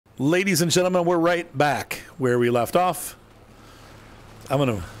Ladies and gentlemen, we're right back where we left off. I'm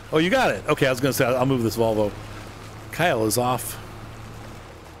going to... Oh, you got it. Okay, I was going to say, I'll move this Volvo. Kyle is off.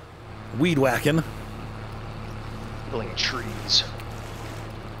 Weed whacking. Killing trees.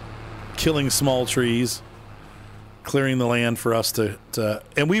 Killing small trees. Clearing the land for us to...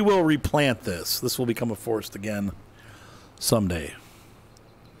 And we will replant this. This will become a forest again someday.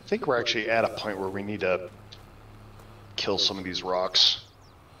 I think we're actually at a point where we need to kill some of these rocks.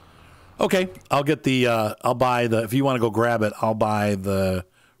 Okay, I'll get the, I'll buy the, if you want to go grab it, I'll buy the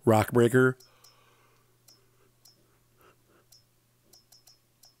rock breaker.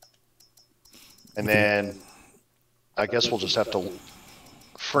 And then I guess we'll just have to,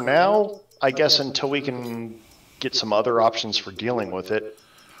 for now, I guess until we can get some other options for dealing with it,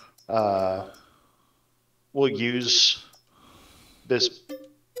 we'll use this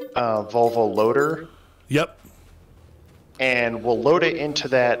Volvo loader. Yep. And we'll load it into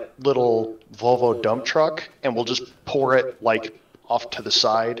that little Volvo dump truck, and we'll just pour it, like, off to the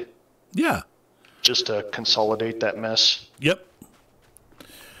side. Yeah. Just to consolidate that mess. Yep.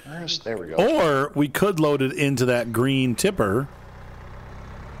 There we go. Or we could load it into that green tipper.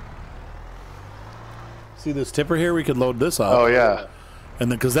 See this tipper here? We could load this up. Oh, yeah.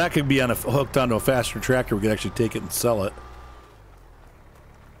 And then, because that could be on hooked onto a faster tractor, we could actually take it and sell it.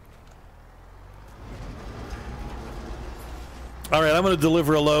 All right, I'm going to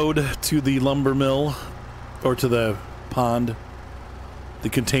deliver a load to the lumber mill, or to the pond, the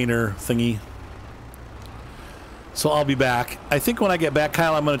container thingy. So I'll be back. I think when I get back,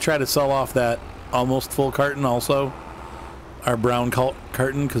 Kyle, I'm going to try to sell off that almost full carton also. Our brown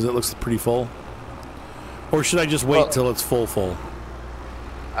carton, because it looks pretty full. Or should I just wait till it's full?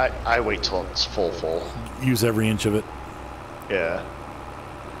 I wait till it's full. Use every inch of it. Yeah.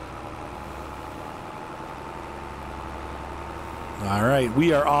 All right,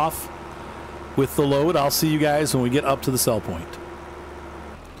 we are off with the load. I'll see you guys when we get up to the sell point.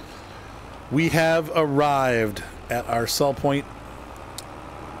 We have arrived at our sell point.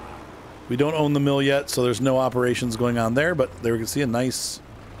 We don't own the mill yet, so there's no operations going on there, but there we can see a nice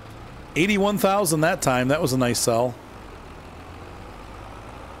 81,000 that time. That was a nice sell.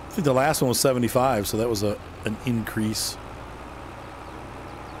 I think the last one was 75, so that was an increase.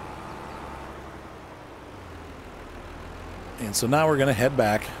 And so now we're going to head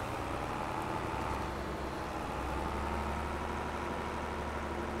back.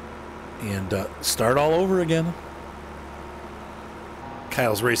 And start all over again.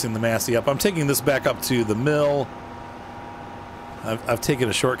 Kyle's racing the Massey up. I'm taking this back up to the mill. I've taken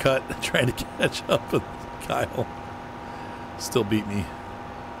a shortcut trying to catch up with Kyle. Still beat me.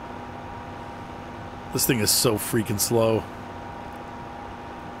 This thing is so freaking slow.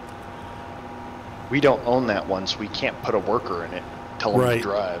 We don't own that one, so we can't put a worker in it. Tell them to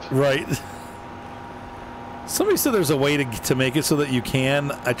drive. Right. Somebody said there's a way to make it so that you can.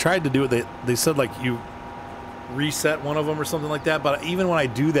 I tried to do it. They said like you reset one of them or something like that. But even when I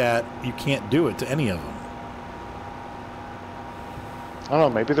do that, you can't do it to any of them. I don't know.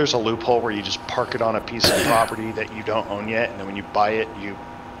 Maybe there's a loophole where you just park it on a piece of property that you don't own yet, and then when you buy it, you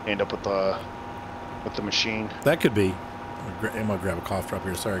end up with the machine. That could be. I'm gonna grab a cough drop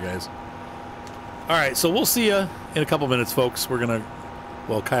here. Sorry, guys. All right, so we'll see you in a couple minutes, folks. We're gonna.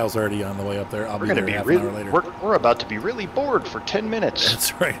 Well, Kyle's already on the way up there. I'll be there half an hour later. We're about to be really bored for 10 minutes.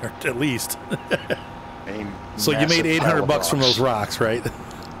 That's right, at least. So you made $800 from those rocks, right?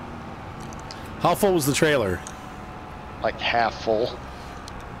 How full was the trailer? Like half full.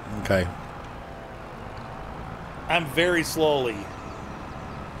 Okay. I'm very slowly.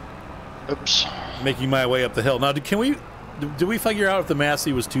 Oops. Making my way up the hill. Now, do we figure out if the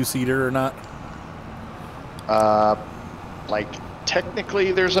Massey was two-seater or not? Like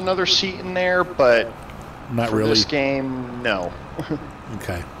technically there's another seat in there, but not for really. This game, no.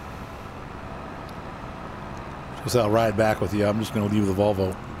 Okay. So I'll ride back with you. I'm just going to leave the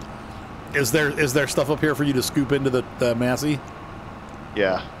Volvo. Is there stuff up here for you to scoop into the Massey?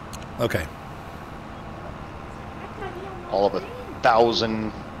 Yeah. Okay. All of 1,000.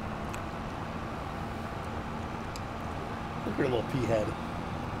 Look at her little pea head.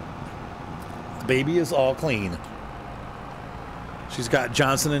 The baby is all clean. She's got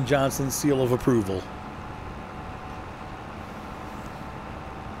Johnson & Johnson's seal of approval.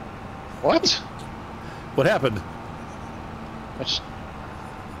 What? What happened?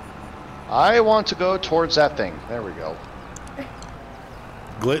 I want to go towards that thing. There we go.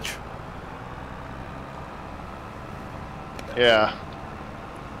 Glitch? Yeah.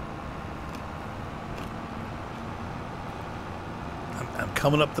 I'm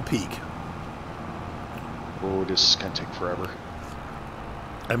coming up the peak. Oh, this is going to take forever.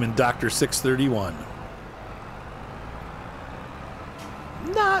 I'm in Dr. 631.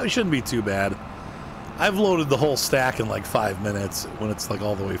 Nah, it shouldn't be too bad. I've loaded the whole stack in like 5 minutes when it's like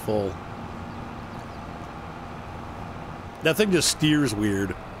all the way full. That thing just steers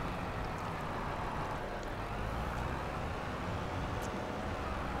weird.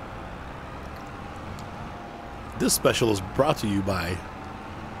 This special is brought to you by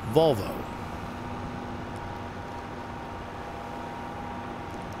Volvo.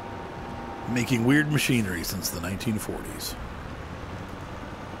 Making weird machinery since the 1940s.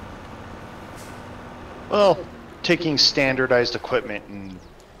 Well, taking standardized equipment and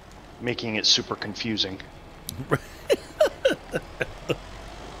making it super confusing.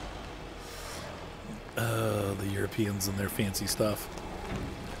 The Europeans and their fancy stuff.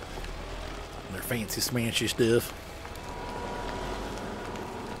 Their fancy smanchy stuff.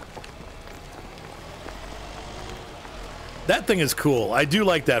 That thing is cool. I do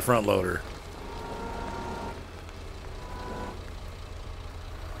like that front loader.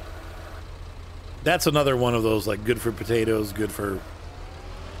 That's another one of those, like, good for potatoes, good for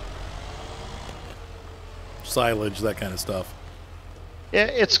silage, that kind of stuff. Yeah,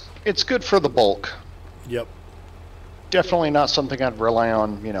 it's good for the bulk. Yep. Definitely not something I'd rely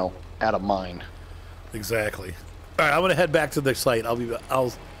on, you know, at a mine. Exactly. All right, I'm gonna head back to the site.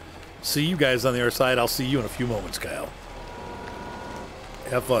 I'll see you guys on the other side. I'll see you in a few moments, Kyle.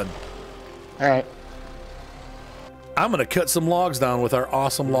 Have fun. All right. I'm gonna cut some logs down with our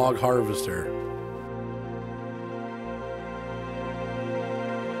awesome log harvester.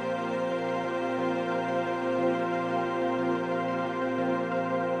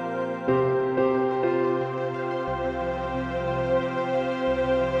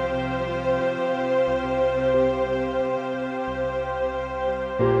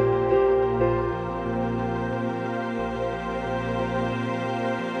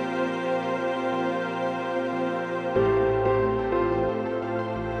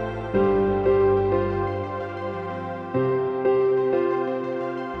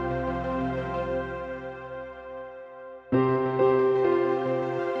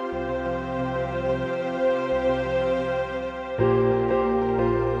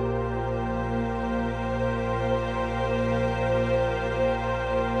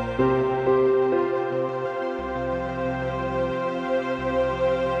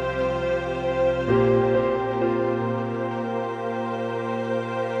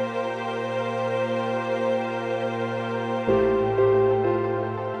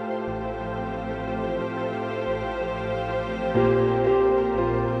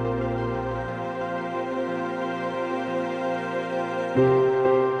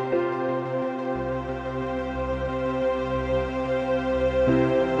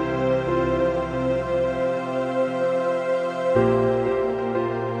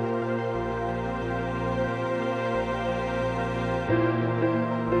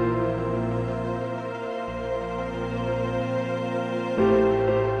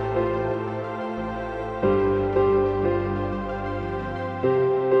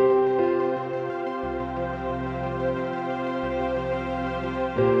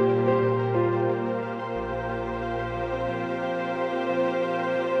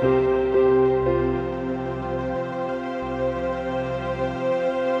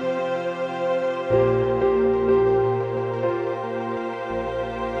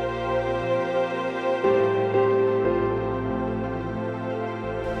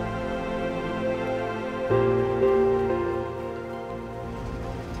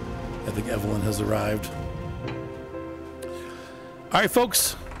 I think Evelyn has arrived. All right,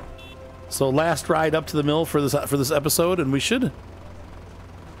 folks. So last ride up to the mill for this episode, and we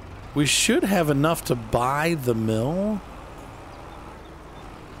should have enough to buy the mill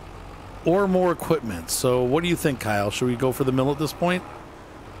or more equipment. So what do you think, Kyle? Should we go for the mill at this point?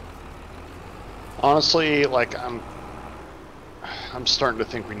 Honestly, like I'm starting to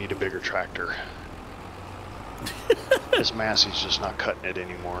think we need a bigger tractor. This Massey's just not cutting it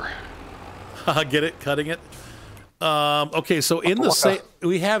anymore. Get it? Cutting it? Okay, so in the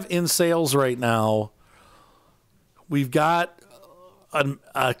we have in sales right now, we've got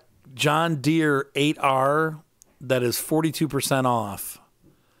a John Deere 8R that is 42% off.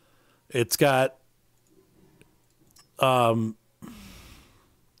 It's got what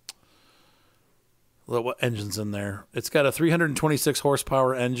engine's in there? It's got a 326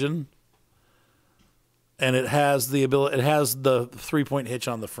 horsepower engine, and it has the 3-point hitch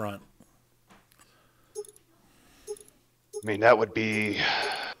on the front. I mean, that'd be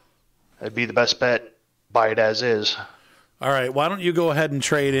the best bet. Buy it as is. All right, why don't you go ahead and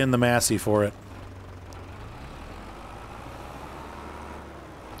trade in the Massey for it?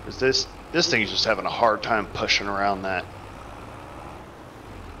 'Cause this thing's just having a hard time pushing around that.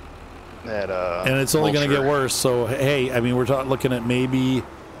 And it's only going to get worse. So hey, I mean, we're looking at maybe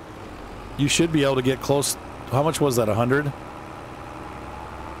you should be able to get close. How much was that? 100.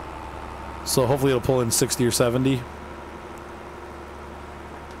 So hopefully it'll pull in 60 or 70.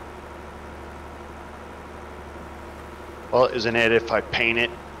 Well, isn't it if I paint it,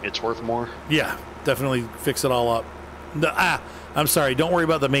 it's worth more? Yeah, definitely fix it all up. I'm sorry. Don't worry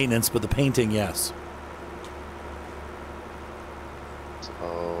about the maintenance, but the painting, yes.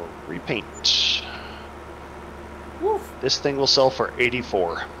 So repaint. Woof. This thing will sell for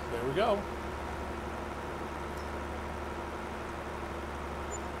 84. There we go.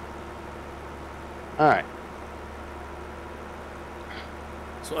 All right.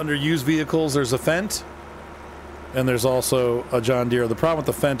 So under used vehicles, there's a Fendt, and there's also a John Deere. The problem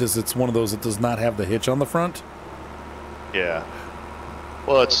with the Fendt is it's one of those that does not have the hitch on the front. Yeah.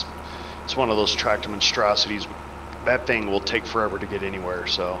 Well, it's one of those tractor monstrosities. That thing will take forever to get anywhere,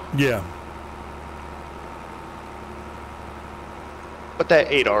 so. Yeah. But that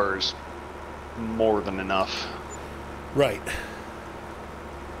 8R is more than enough. Right.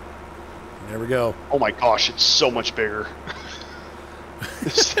 There we go. Oh my gosh, it's so much bigger.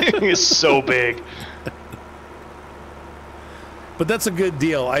 This thing is so big. But that's a good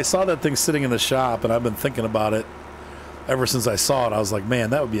deal. I saw that thing sitting in the shop, and I've been thinking about it ever since I saw it. I was like,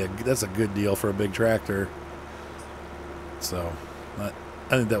 man, that's a good deal for a big tractor. So, I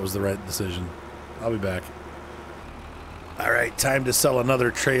think that was the right decision. I'll be back. All right, time to sell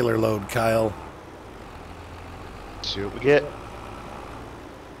another trailer load, Kyle. See what we get.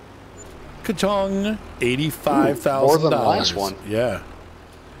 Ka-chong! $85,000. More than the last one. Yeah.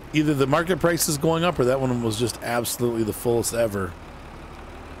 Either the market price is going up or that one was just absolutely the fullest ever.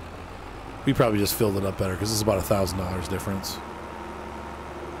 We probably just filled it up better because it's about $1,000 difference.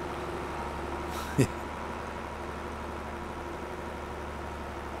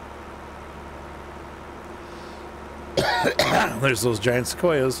 There's those giant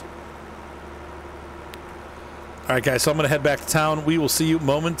sequoias. All right, guys, so I'm going to head back to town. We will see you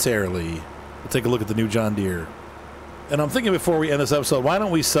momentarily. We'll take a look at the new John Deere. And I'm thinking before we end this episode, why don't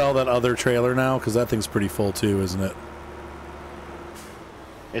we sell that other trailer now? Because that thing's pretty full too, isn't it?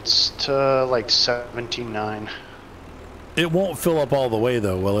 It's to like 17.9. It won't fill up all the way,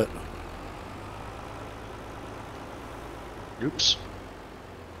 though, will it? Oops.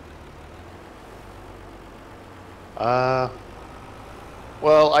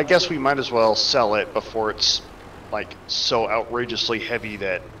 Well, I guess we might as well sell it before it's like so outrageously heavy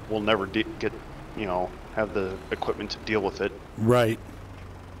that we'll never get, you know, have the equipment to deal with it. Right.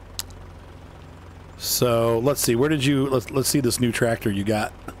 So let's see. Where did you? Let's see this new tractor you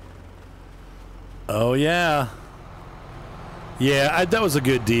got. Oh yeah. Yeah, that was a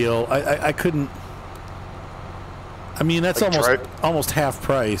good deal. I couldn't. I mean, that's like almost half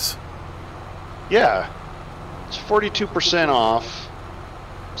price. Yeah, it's 42% off,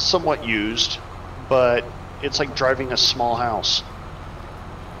 somewhat used, but it's like driving a small house.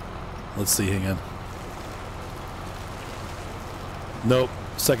 Let's see. Hang on. Nope.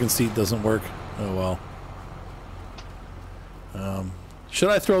 Second seat doesn't work. Oh well. Should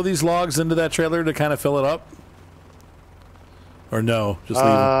I throw these logs into that trailer to kind of fill it up? Or no? Just leave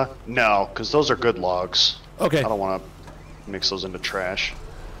them? No, because those are good logs. Okay. I don't want to mix those into trash.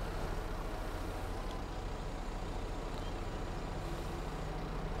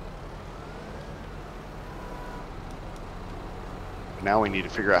 Now we need to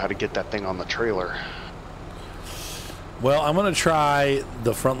figure out how to get that thing on the trailer. Well, I'm going to try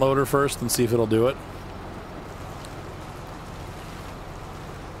the front loader first and see if it'll do it.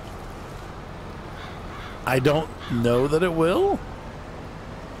 I don't know that it will,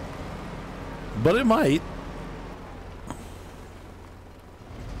 but it might.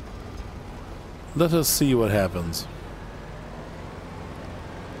 Let us see what happens.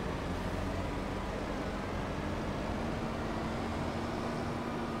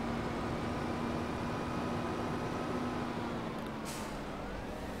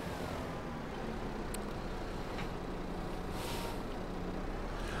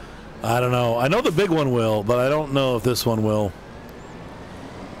 I don't know. I know the big one will, but I don't know if this one will.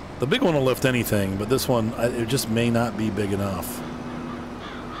 The big one will lift anything, but this one, it just may not be big enough.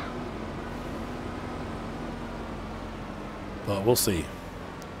 But we'll see.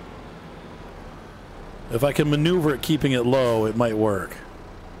 If I can maneuver it keeping it low, it might work.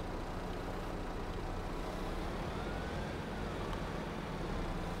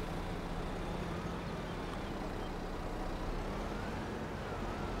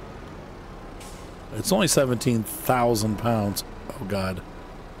 It's only 17,000 pounds. Oh, God.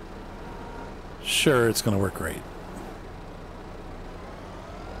 Sure, it's going to work great.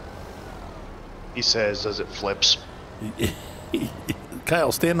 He says as it flips.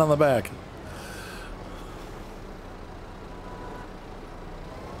 Kyle, stand on the back.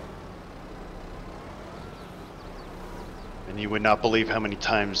 And you would not believe how many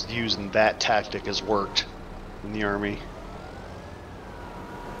times using that tactic has worked in the Army.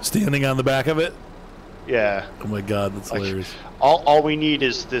 Standing on the back of it? Yeah. Oh my God, that's hilarious. All we need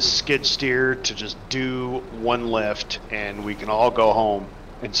is this skid steer to just do one lift, and we can all go home.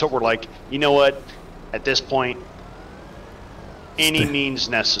 And so we're like, you know what? At this point, any means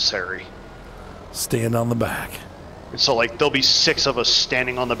necessary. Stand on the back. And so, like, there'll be 6 of us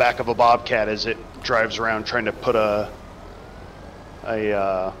standing on the back of a Bobcat as it drives around trying to put a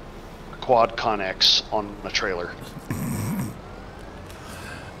quad Connex on the trailer.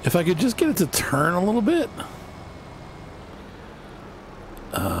 If I could just get it to turn a little bit.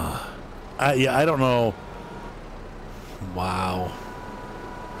 I don't know. Wow.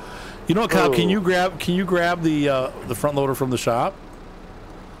 You know what, Kyle? Can you grab the front loader from the shop?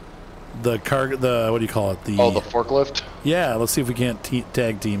 The what do you call it? The forklift? Yeah, let's see if we can't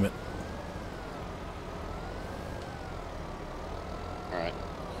tag team it. All right.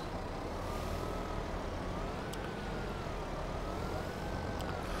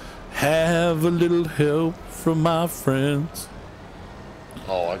 Have a little help from my friends.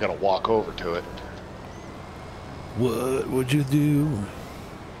 Oh, I gotta walk over to it. What would you do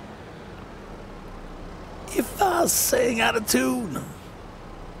if I sang out of tune?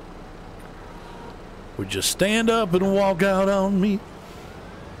 Would you stand up and walk out on me?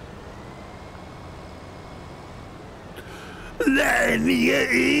 Let me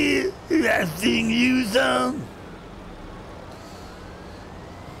hear I sing you song.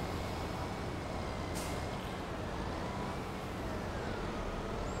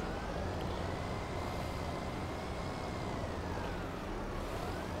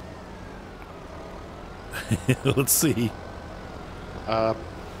 Let's see. Can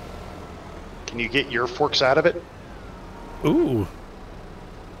you get your forks out of it? Ooh.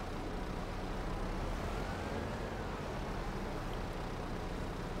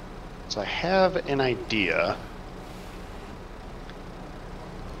 So I have an idea.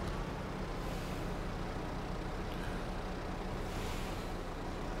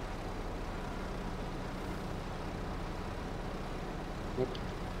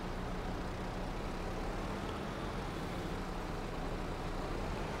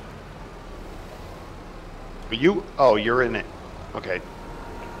 You're in it. Okay.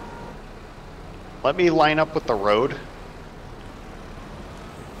 Let me line up with the road.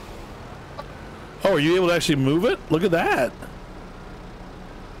 Oh, are you able to actually move it? Look at that.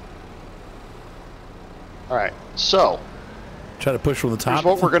 All right. So, try to push from the top. Here's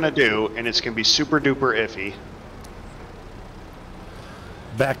what we're going to do, and it's going to be super duper iffy.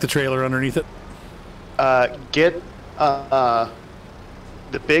 Back the trailer underneath it. Get the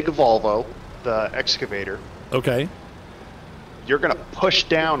big Volvo, the excavator. Okay. You're going to push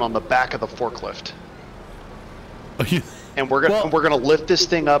down on the back of the forklift. And we're gonna lift this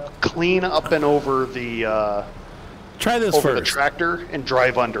thing up, clean up and over the try this over first. the tractor and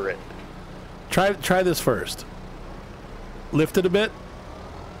drive under it. Try this first. Lift it a bit.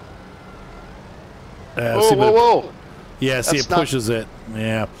 Whoa! Yeah, see, it pushes it.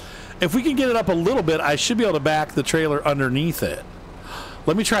 Yeah. If we can get it up a little bit, I should be able to back the trailer underneath it.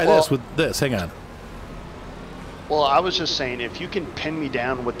 Let me try this with this. Hang on. Well, I was just saying, if you can pin me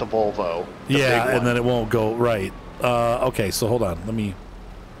down with the Volvo. Yeah, and then it won't go right. Okay, so hold on. Let me...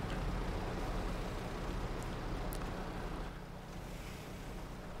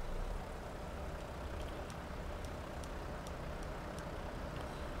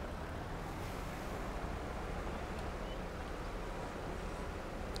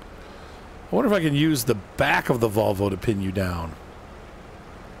 I wonder if I can use the back of the Volvo to pin you down.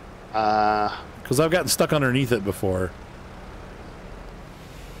 Because I've gotten stuck underneath it before.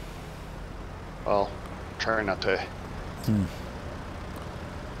 Well, try not to.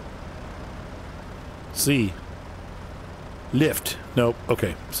 See. Lift. Nope.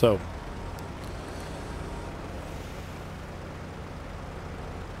 Okay, so.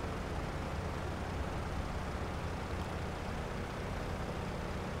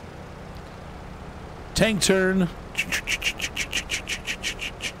 Tank turn.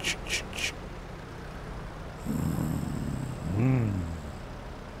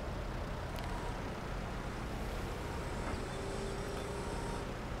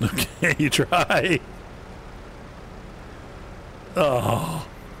 Okay, you try. Oh.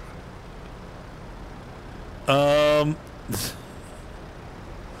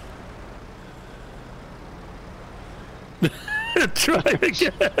 Try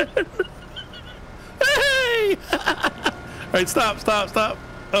again. Hey! All right, stop.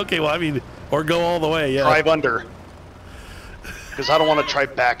 Okay, well, I mean, or go all the way, yeah. Drive under. Because I don't want to try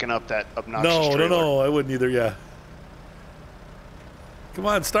backing up that obnoxious trailer. No, I wouldn't either, yeah. Come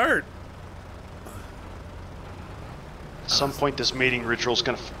on, start. At some point, this mating ritual is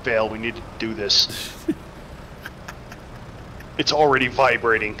going to fail. We need to do this. It's already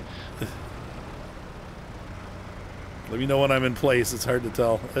vibrating. Let me know when I'm in place. It's hard to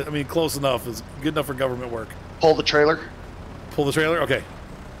tell. I mean, close enough is good enough for government work. Pull the trailer. Pull the trailer? Okay.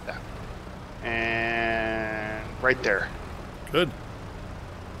 Yeah. And right there. Good.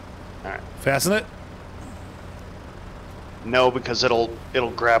 All right. Fasten it? No, because it'll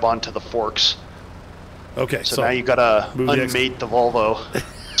grab onto the forks. Okay, So now you gotta unmate the Volvo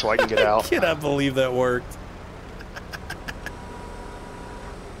so I can get out. I cannot believe that worked.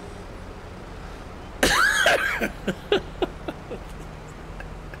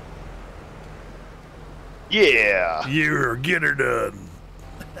 Yeah. Yeah, get her done.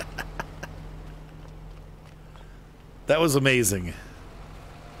 That was amazing.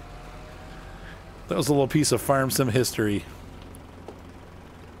 That was a little piece of farm sim history.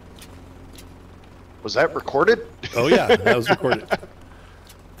 Was that recorded? Oh yeah, that was recorded.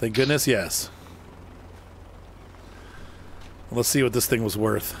 Thank goodness, yes. Well, let's see what this thing was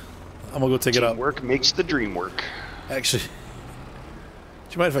worth. I'm gonna go take it up. Teamwork makes the dream work. Actually, do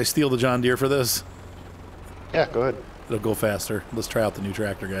you mind if I steal the John Deere for this? Yeah, go ahead. It'll go faster. Let's try out the new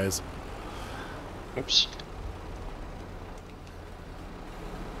tractor, guys. Oops.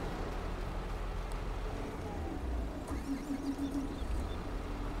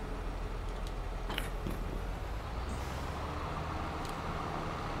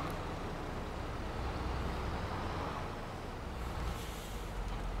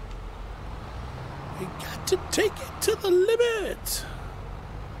 We got to take it to the limit.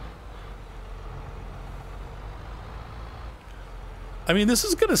 I mean, this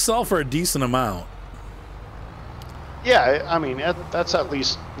is going to sell for a decent amount. Yeah, I mean, that's at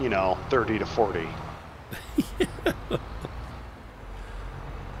least, 30 to 40.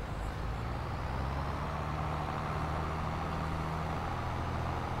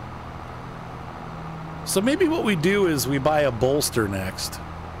 So maybe what we do is we buy a bolster next.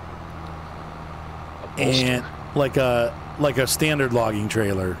 A bolster. And like a standard logging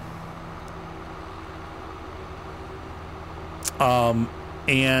trailer.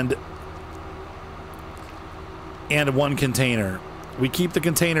 And one container. We keep the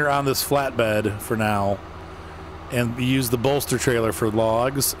container on this flatbed for now, and we use the bolster trailer for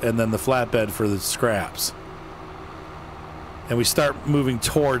logs, and then the flatbed for the scraps. And we start moving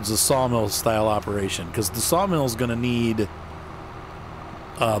towards the sawmill style operation, because the sawmill is going to need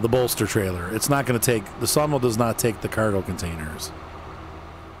the bolster trailer. It's not going to take, the sawmill does not take the cargo containers.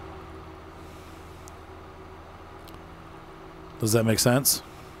 Does that make sense?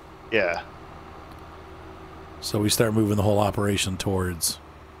 Yeah. So we start moving the whole operation towards.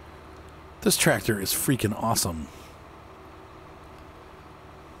 This tractor is freaking awesome.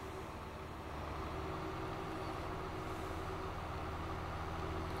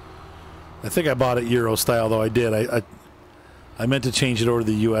 I think I bought it Euro style, though I did. I meant to change it over to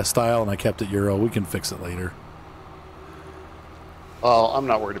the US style, and I kept it Euro. We can fix it later. Well, I'm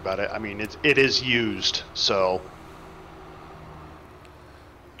not worried about it. I mean, it is used, so.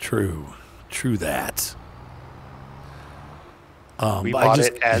 True that. We bought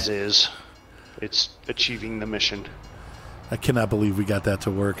it as is. It's achieving the mission. I cannot believe we got that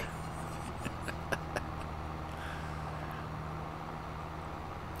to work.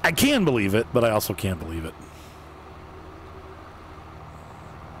 I can believe it, but I also can't believe it.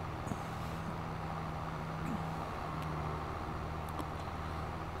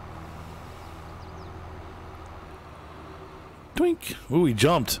 Twink. Ooh, he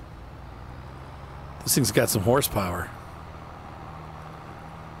jumped. This thing's got some horsepower.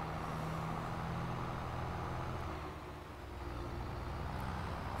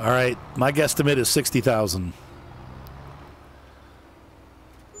 All right, my guesstimate is 60,000.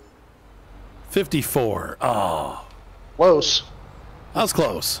 54. Oh. Close. That was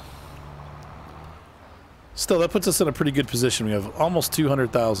close. Still, that puts us in a pretty good position. We have almost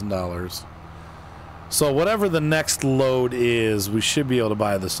 $200,000. So whatever the next load is, we should be able to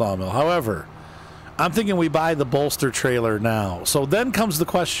buy the sawmill. However, I'm thinking we buy the bolster trailer now. So then comes the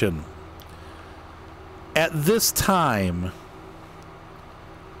question. At this time,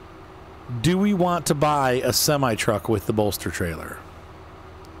 do we want to buy a semi-truck with the bolster trailer?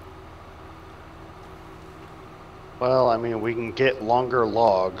 Well, I mean, we can get longer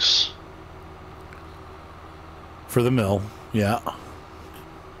logs. For the mill, yeah.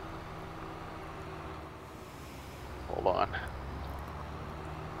 Hold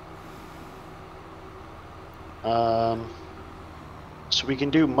on. So we can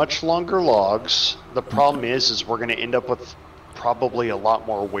do much longer logs. The problem is we're going to end up with probably a lot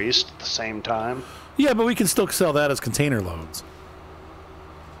more waste at the same time. Yeah, but we can still sell that as container loads.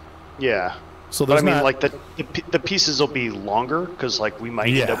 Yeah. So but I mean, not... like the pieces will be longer because like we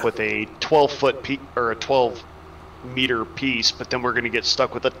might end up with a 12-foot or a 12-meter piece, but then we're going to get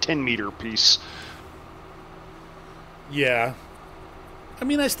stuck with a 10-meter piece. Yeah. I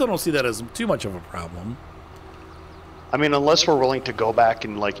mean, I still don't see that as too much of a problem. I mean, unless we're willing to go back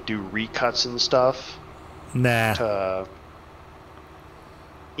and like do recuts and stuff. Nah. To,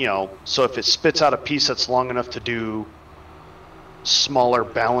 you know, so if it spits out a piece that's long enough to do smaller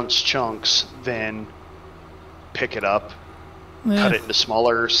balanced chunks, then pick it up, cut it into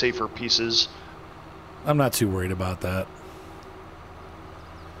smaller, safer pieces. I'm not too worried about that.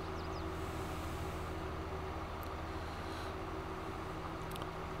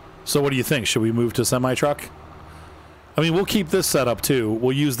 So what do you think? Should we move to semi-truck? I mean, we'll keep this set up too.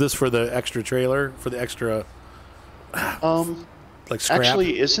 We'll use this for the extra trailer, for the extra like scrap.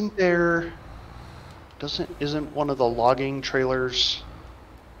 Actually, isn't one of the logging trailers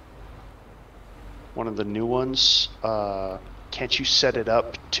one of the new ones? Can't you set it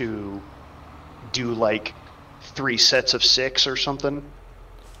up to do like 3 sets of 6 or something?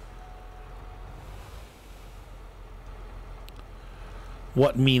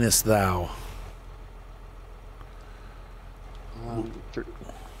 What meanest thou?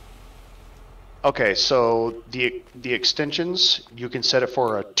 Okay, so the extensions, you can set it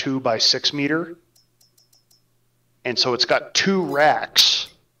for a 2x6 meter, and so it's got 2 racks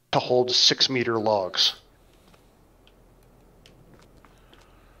to hold 6-meter logs.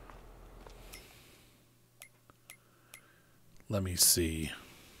 Let me see.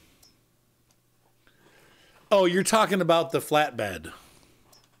 Oh, you're talking about the flatbed.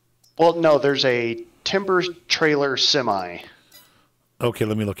 Well, no, there's a timber trailer semi. Okay,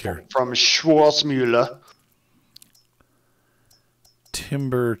 let me look here. From Schwarzmühle.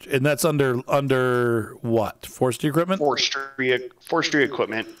 Timber, and that's under what? Forestry equipment? Forestry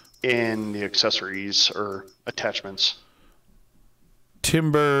equipment in the accessories or attachments.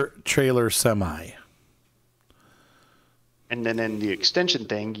 Timber trailer semi. And then in the extension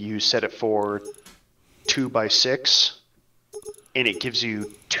thing, you set it for 2x6, and it gives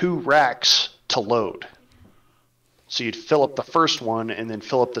you 2 racks to load. So you'd fill up the first one and then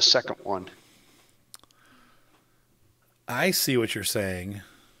fill up the second one. I see what you're saying.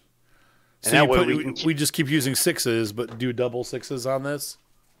 And so that way we just keep using 6s, but do double 6s on this?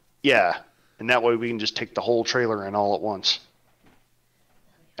 Yeah, and that way we can just take the whole trailer in all at once.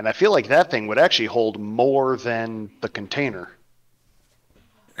 And I feel like that thing would actually hold more than the container.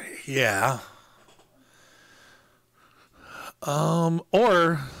 Yeah.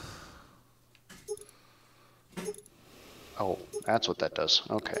 Or... Oh, that's what that does.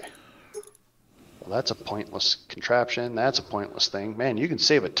 Okay. Well, that's a pointless contraption. That's a pointless thing. Man, you can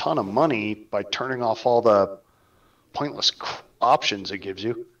save a ton of money by turning off all the pointless options it gives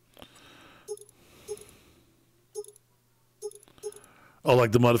you. Oh,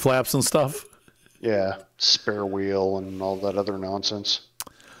 like the mud flaps and stuff? Yeah, spare wheel and all that other nonsense.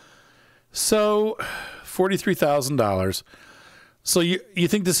 So, $43,000. So you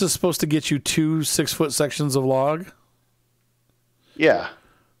think this is supposed to get you 2 6-foot sections of log? Yeah.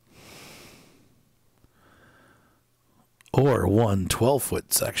 Or 1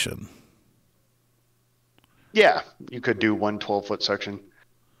 12-foot section. Yeah, you could do 1 12-foot section.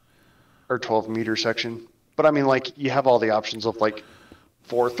 Or 12-meter section. But I mean, like, you have all the options of, like,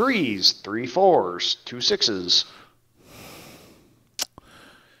 4 3s, 3 4s, 2 6s.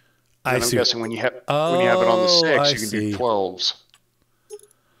 I'm guessing when you have it on the 6, you can do 12s.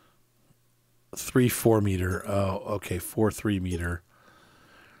 3 4-meter. Oh, okay. 4 3-meter.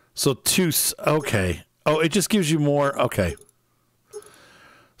 So 2. Okay. Oh, it just gives you more. Okay.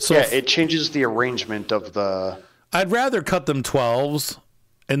 So yeah, it changes the arrangement of the. I'd rather cut them 12s,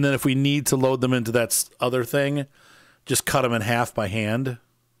 and then if we need to load them into that other thing, just cut them in half by hand.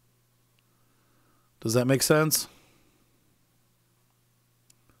 Does that make sense?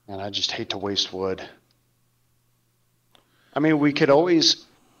 And I just hate to waste wood. I mean, we cut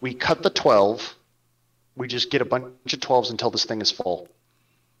the 12. We just get a bunch of 12s until this thing is full.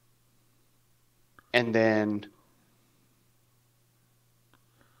 And then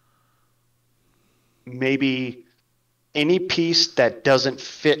maybe any piece that doesn't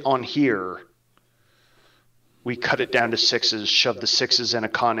fit on here, we cut it down to 6s, shove the 6s in a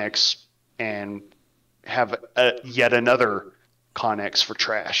Connex, and have yet another Connex for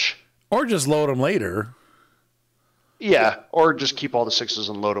trash. Or just load them later. Yeah, or just keep all the 6s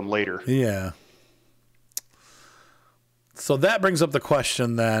and load them later. Yeah. So that brings up the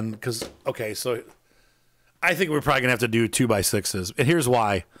question then, because, okay, so I think we're probably going to have to do 2x6s. And here's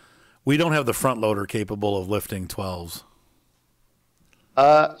why. We don't have the front loader capable of lifting 12s.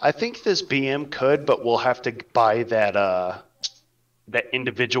 I think this BM could, but we'll have to buy that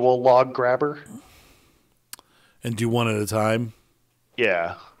individual log grabber. And do one at a time?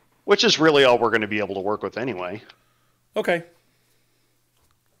 Yeah, which is really all we're going to be able to work with anyway. Okay.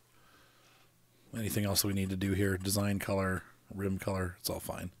 Anything else we need to do here? Design color, rim color, it's all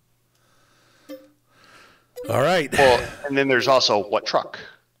fine. All right. Well, and then there's also what truck?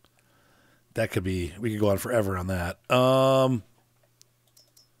 That could be, we could go on forever on that.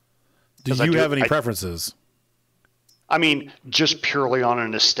 Do you have any preferences? I mean, just purely on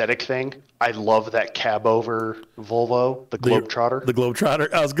an aesthetic thing, I love that cab over Volvo, the Globetrotter. The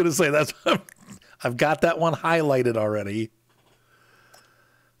Globetrotter. I was going to say that's. I've got that one highlighted already.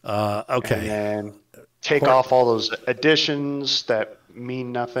 Okay. And then take off all those additions that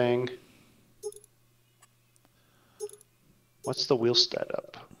mean nothing. What's the wheel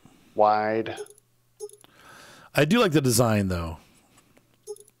setup? Wide. I do like the design, though.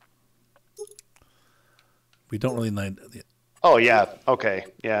 We don't really need. Oh, yeah. Okay.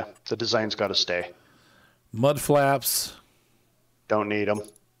 Yeah. The design's got to stay. Mud flaps. Don't need them.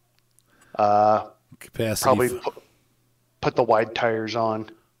 Capacity. Probably put the wide tires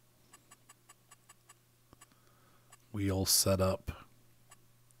on. Wheel setup.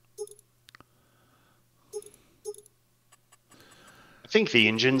 I think the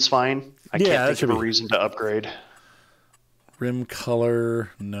engine's fine. I can't think of a reason to upgrade. Rim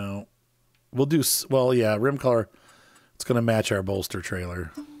color. No. We'll do, well, yeah, rim color. It's going to match our bolster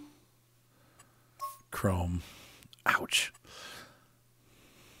trailer. Chrome. Ouch.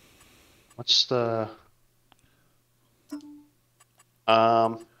 What's the...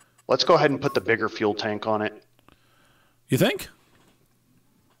 let's go ahead and put the bigger fuel tank on it. You think?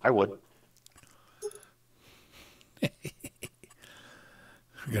 I would.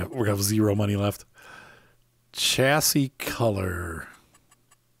 we have 0 money left. Chassis color.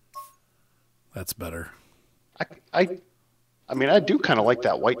 That's better. I mean, I do kind of like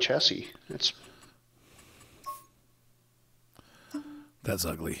that white chassis. That's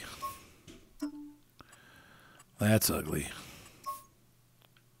ugly. That's ugly.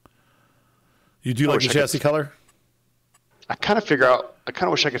 You do like the chassis color? I kind of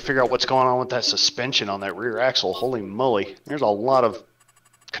wish I could figure out what's going on with that suspension on that rear axle. Holy moly. There's a lot of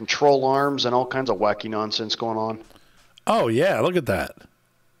control arms and all kinds of wacky nonsense going on. Oh, yeah. Look at that.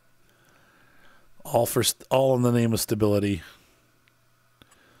 All in the name of stability.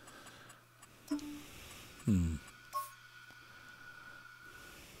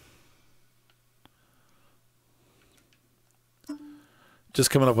 Just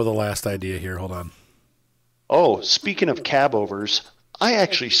coming up with a last idea here. Hold on. Oh, speaking of cab overs, I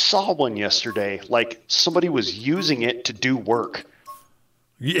actually saw one yesterday. Like somebody was using it to do work.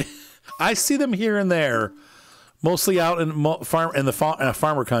 Yeah, I see them here and there, mostly out in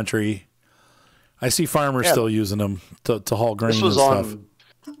farmer country. I see farmers still using them to haul grain and stuff. This was on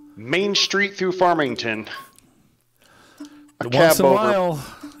Main Street through Farmington. Once in a while.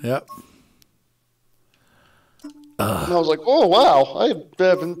 Yep. And I was like, oh, wow. I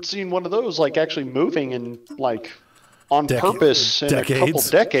haven't seen one of those like actually moving in like on purpose in a couple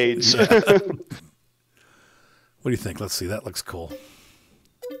decades. Yeah. What do you think? Let's see. That looks cool.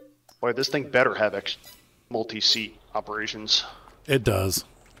 Boy, this thing better have multi-seat operations. It does.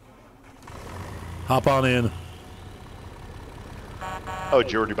 Hop on in. Oh,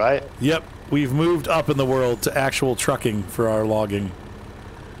 did you already buy it? Yep. We've moved up in the world to actual trucking for our logging.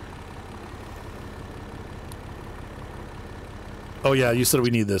 Oh, yeah. You said we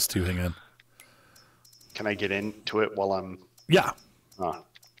need this too. Hang on. Can I get into it while I'm... Yeah.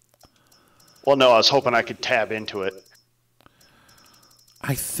 Well, no, I was hoping I could tab into it.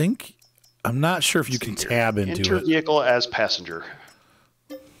 I'm not sure if you can tab into it. Enter vehicle as passenger.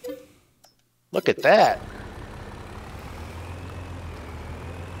 Look at that.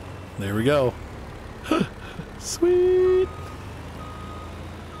 There we go. Sweet.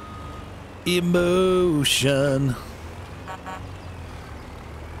 Emotion.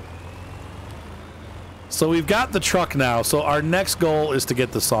 So we've got the truck now. So our next goal is to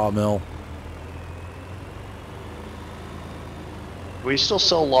get the sawmill. Do we still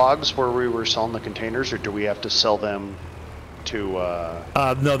sell logs where we were selling the containers, or do we have to sell them to...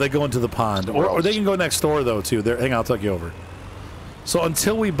 no, they go into the pond. Or they can go next door, though, too. Hang on, I'll take you over. So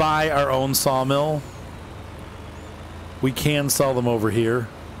until we buy our own sawmill, We can sell them over here.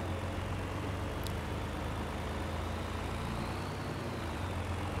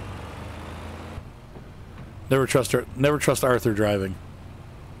 Never trust Arthur driving.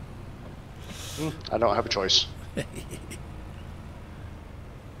 I don't have a choice.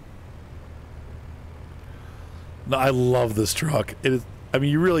 No, I love this truck. It is, I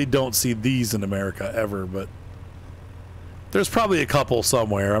mean, you really don't see these in America ever, but there's probably a couple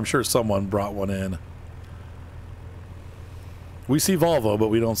somewhere. I'm sure someone brought one in. We see Volvo, but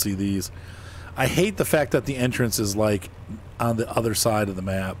we don't see these. I hate the fact that the entrance is like on the other side of the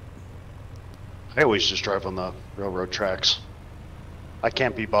map. I always just drive on the railroad tracks. I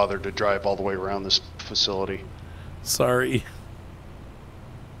can't be bothered to drive all the way around this facility. Sorry.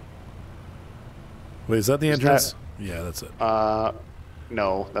 Wait, is that the entrance? Yeah, that's it.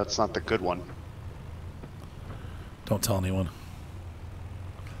 No, that's not the good one. Don't tell anyone.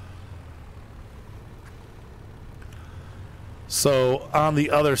 So on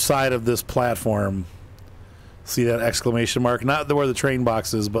the other side of this platform, see that exclamation mark? Not where the train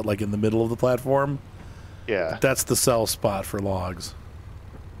box is, but like in the middle of the platform. Yeah. That's the sell spot for logs.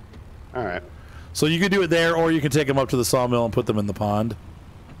 All right. So you could do it there, or you can take them up to the sawmill and put them in the pond.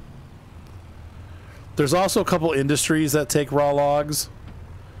 There's also a couple industries that take raw logs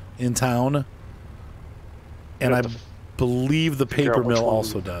in town. And I believe the paper mill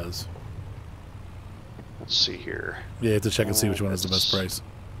also does. Let's see here. Yeah, you have to check and see which one has the best price.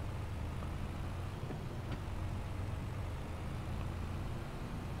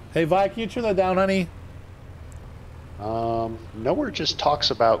 Hey, Vi, can you turn that down, honey? Nowhere just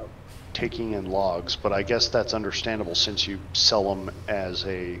talks about taking in logs, but I guess that's understandable since you sell them as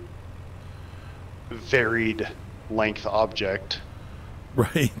a varied length object.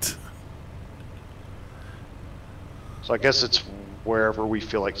 Right. So I guess it's wherever we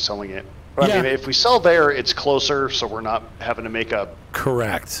feel like selling it. But Yeah. I mean, if we sell there, it's closer, so we're not having to make a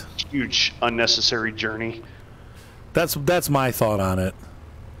Correct. huge unnecessary journey. That's my thought on it.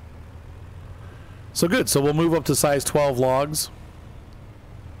 So good. So we'll move up to size 12 logs.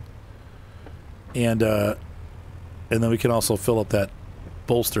 And then we can also fill up that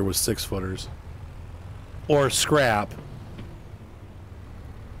bolster with 6-footers. Or scrap.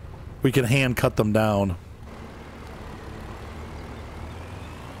 We can hand cut them down.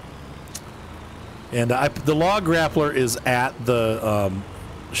 And the log grappler is at the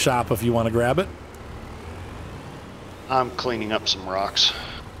shop if you want to grab it. I'm cleaning up some rocks.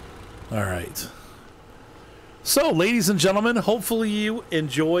 All right. So, ladies and gentlemen, hopefully you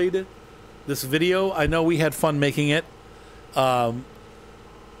enjoyed this video. I know we had fun making it. Kyle,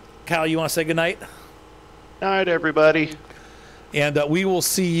 you want to say goodnight? Night, everybody. And we will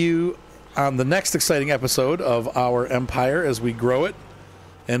see you on the next exciting episode of our empire as we grow it.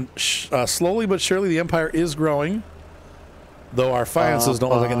 And slowly but surely, the empire is growing. Though our finances don't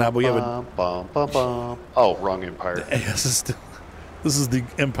look like it now, but we have a... Oh, wrong empire. This is the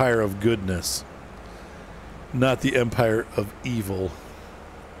empire of goodness. Not the empire of evil.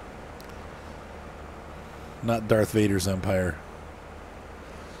 Not Darth Vader's empire.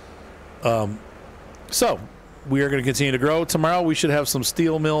 So, we are going to continue to grow. Tomorrow we should have some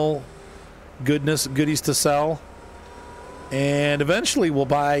steel mill goodies to sell. And eventually we'll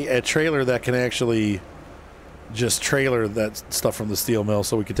buy a trailer that can actually just trailer that stuff from the steel mill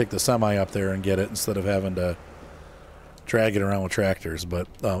so we can take the semi up there and get it instead of having to drag it around with tractors. But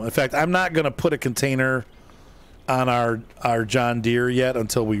in fact, I'm not going to put a container on our John Deere yet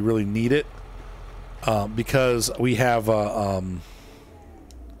until we really need it, because we have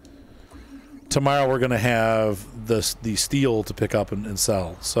tomorrow we're going to have the steel to pick up and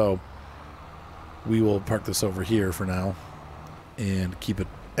sell. So we will park this over here for now and keep it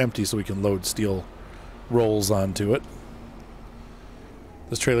empty so we can load steel rolls onto it.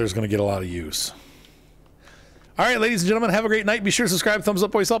 This trailer is going to get a lot of use. All right, ladies and gentlemen, have a great night. Be sure to subscribe, thumbs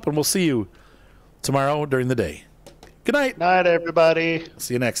up, voice up, and we'll see you tomorrow during the day. Good night. Night, everybody.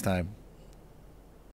 See you next time.